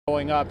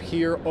Going up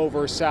here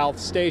over South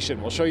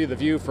Station. We'll show you the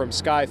view from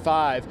Sky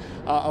 5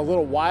 a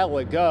little while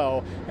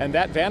ago, and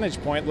that vantage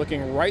point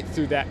looking right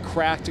through that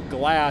cracked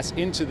glass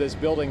into this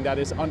building that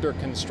is under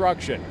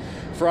construction.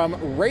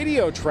 From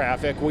radio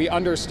traffic, we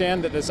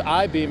understand that this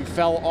I-beam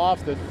fell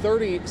off the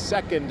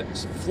 32nd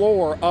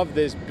floor of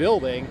this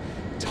building,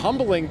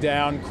 tumbling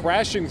down,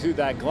 crashing through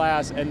that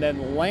glass, and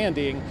then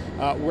landing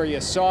where you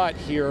saw it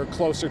here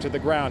closer to the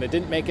ground. It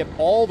didn't make it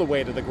all the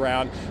way to the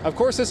ground. Of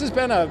course, this has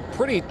been a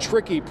pretty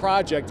tricky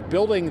project,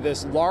 building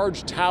this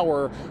large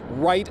tower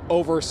right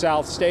over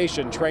South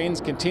Station.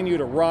 Trains continue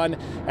to run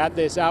at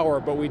this hour,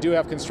 but we do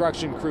have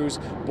construction crews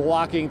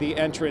blocking the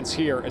entrance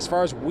here. As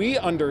far as we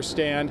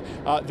understand,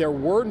 there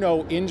were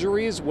no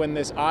injuries when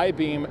this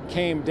I-beam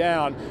came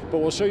down, but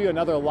we'll show you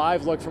another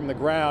live look from the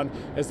ground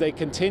as they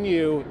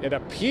continue, it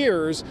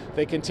appears,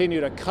 they continue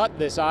to cut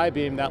this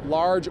I-beam, that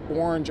large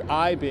orange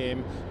I-beam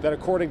that,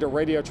 according to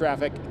radio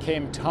traffic,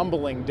 came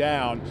tumbling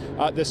down.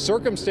 The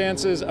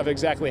circumstances of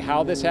exactly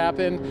how this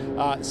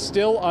happened,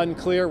 still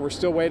unclear. We're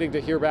still waiting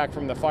to hear back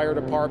from the fire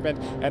department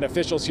and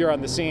officials here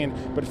on the scene,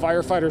 but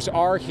firefighters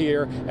are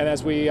here, and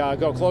as we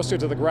go closer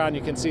to the ground,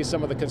 you can see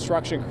some of the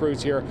construction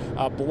crews here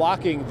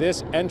blocking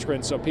this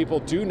entrance so people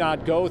do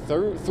not go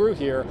through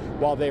here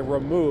while they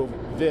remove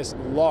this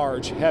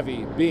large,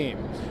 heavy beam.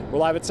 We're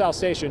live at South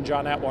Station.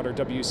 John Atwater,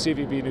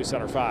 WCVB News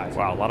Center 5.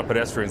 Wow, a lot of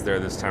pedestrians there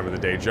this time of the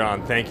day.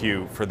 John, thank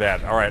you for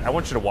that. All right, I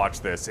want you to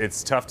watch this.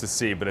 It's tough to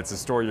see, but it's a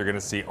story you're going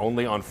to see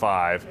only on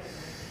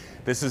 5.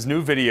 This is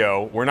new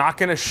video. We're not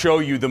going to show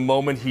you the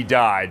moment he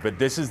died, but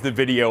this is the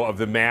video of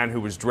the man who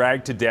was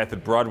dragged to death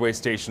at Broadway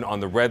Station on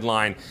the Red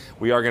Line.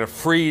 We are going to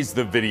freeze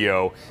the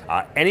video.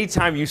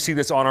 Anytime you see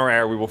this on our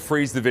air, we will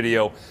freeze the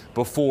video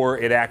before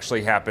it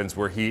actually happens,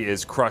 where he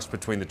is crushed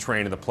between the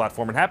train and the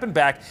platform. It happened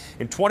back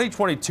in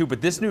 2022, but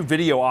this new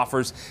video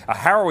offers a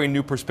harrowing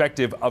new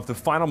perspective of the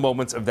final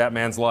moments of that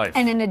man's life.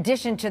 And in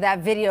addition to that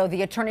video,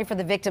 the attorney for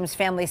the victim's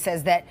family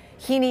says that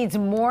he needs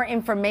more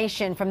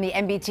information from the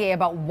MBTA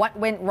about what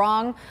went wrong.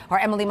 Our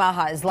Emily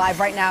Maha is live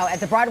right now at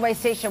the Broadway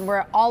station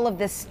where all of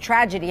this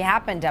tragedy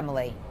happened,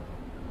 Emily.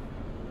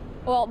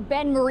 Well,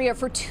 Ben, Maria,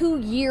 for 2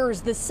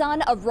 years, the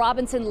son of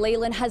Robinson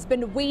Leyland has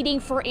been waiting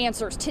for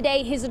answers.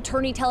 Today, his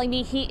attorney telling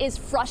me he is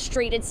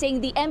frustrated,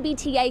 saying the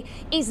MBTA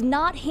is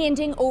not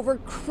handing over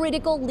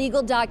critical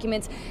legal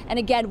documents. And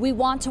again, we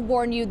want to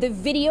warn you, the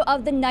video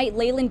of the night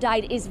Leyland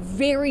died is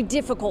very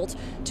difficult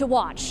to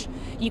watch.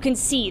 You can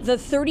see the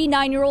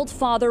 39-year-old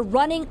father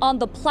running on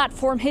the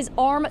platform, his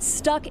arm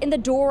stuck in the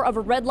door of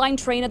a Red Line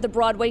train at the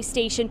Broadway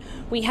station.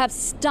 We have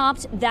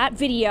stopped that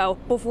video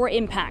before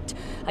impact.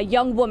 A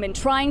young woman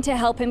trying to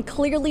help him,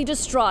 clearly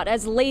distraught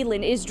as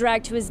Leyland is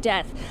dragged to his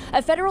death.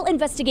 A federal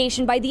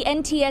investigation by the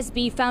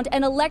NTSB found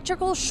an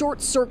electrical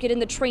short circuit in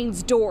the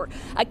train's door,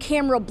 a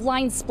camera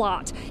blind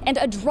spot, and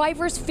a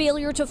driver's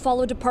failure to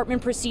follow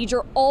department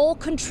procedure all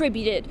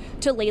contributed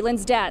to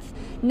Leyland's death.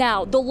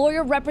 Now, the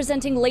lawyer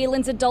representing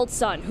Leyland's adult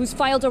son, who's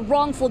filed a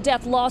wrongful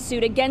death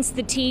lawsuit against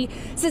the T,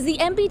 says the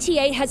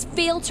MBTA has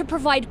failed to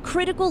provide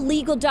critical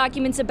legal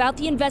documents about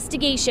the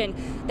investigation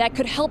that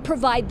could help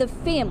provide the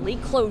family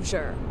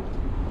closure.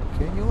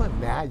 Can you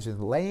imagine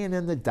laying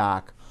in the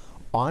dock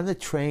on the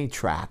train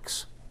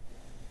tracks,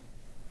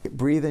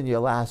 breathing your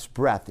last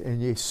breath,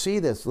 and you see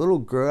this little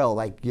girl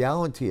like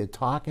yelling to you,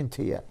 talking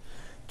to you,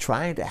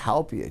 trying to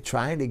help you,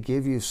 trying to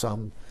give you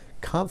some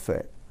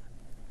comfort?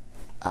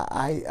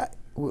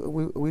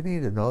 We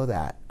need to know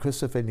that.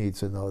 Christopher needs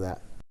to know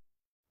that.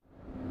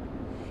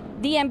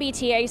 The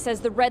MBTA says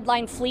the Red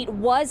Line fleet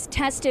was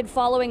tested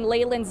following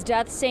Leyland's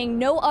death, saying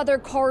no other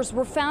cars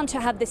were found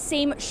to have the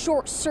same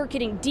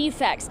short-circuiting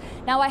defects.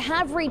 Now, I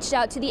have reached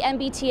out to the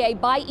MBTA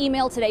by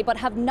email today, but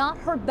have not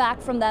heard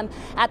back from them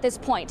at this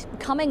point.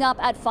 Coming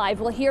up at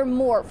 5, we'll hear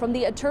more from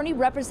the attorney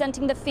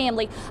representing the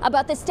family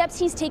about the steps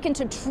he's taken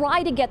to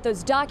try to get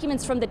those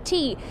documents from the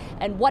T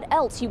and what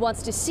else he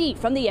wants to see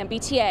from the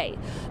MBTA.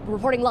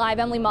 Reporting live,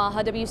 Emily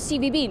Maha,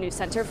 WCVB News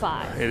Center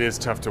 5. It is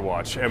tough to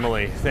watch.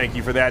 Emily, thank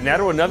you for that. Now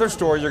to another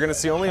story you're going to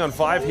see only on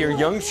 5 here.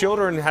 Young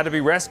children had to be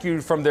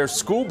rescued from their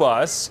school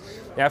bus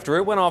after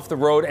it went off the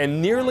road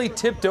and nearly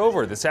tipped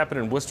over. This happened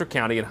in Worcester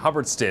County in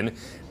Hubbardston,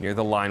 near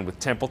the line with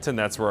Templeton.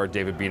 That's where our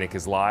David Bienick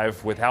is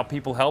live with how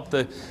people helped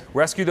to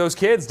rescue those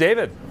kids.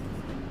 David.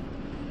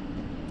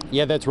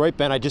 Yeah, that's right,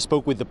 Ben. I just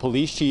spoke with the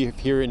police chief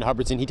here in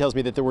Hubbardston. He tells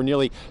me that there were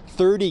nearly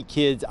 30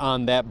 kids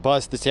on that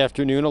bus this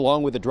afternoon,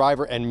 along with the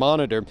driver and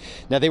monitor.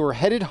 Now, they were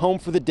headed home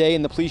for the day,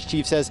 and the police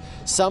chief says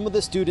some of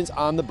the students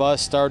on the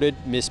bus started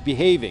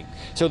misbehaving.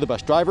 So the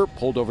bus driver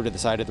pulled over to the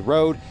side of the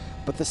road,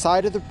 but the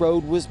side of the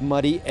road was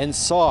muddy and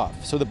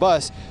soft. So the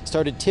bus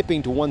started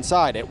tipping to one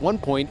side, at one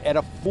point at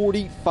a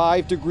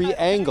 45-degree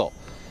angle.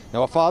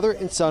 Now, a father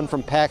and son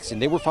from Paxton,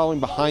 they were following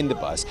behind the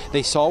bus.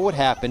 They saw what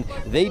happened.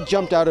 They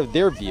jumped out of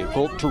their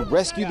vehicle to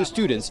rescue the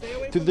students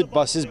through the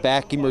bus's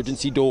back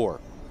emergency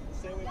door.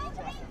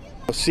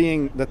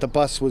 Seeing that the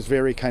bus was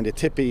very kind of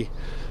tippy,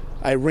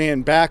 I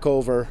ran back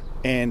over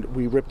and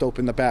we ripped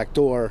open the back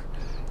door,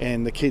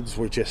 and the kids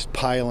were just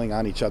piling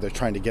on each other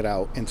trying to get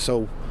out. And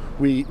so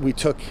we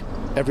took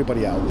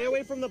everybody out.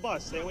 from the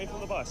bus. Stay away from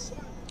the bus.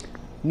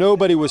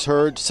 Nobody was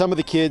hurt. Some of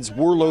the kids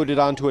were loaded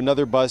onto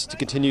another bus to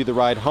continue the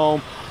ride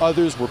home.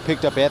 Others were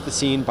picked up at the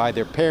scene by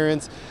their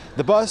parents.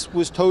 The bus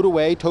was towed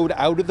away, towed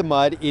out of the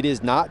mud. It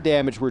is not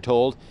damaged, we're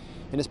told.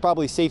 And it's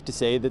probably safe to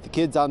say that the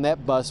kids on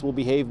that bus will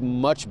behave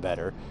much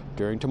better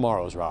during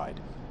tomorrow's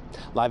ride.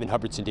 Live in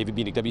Hubbardson, David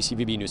Bienick,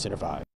 WCVB News Center 5.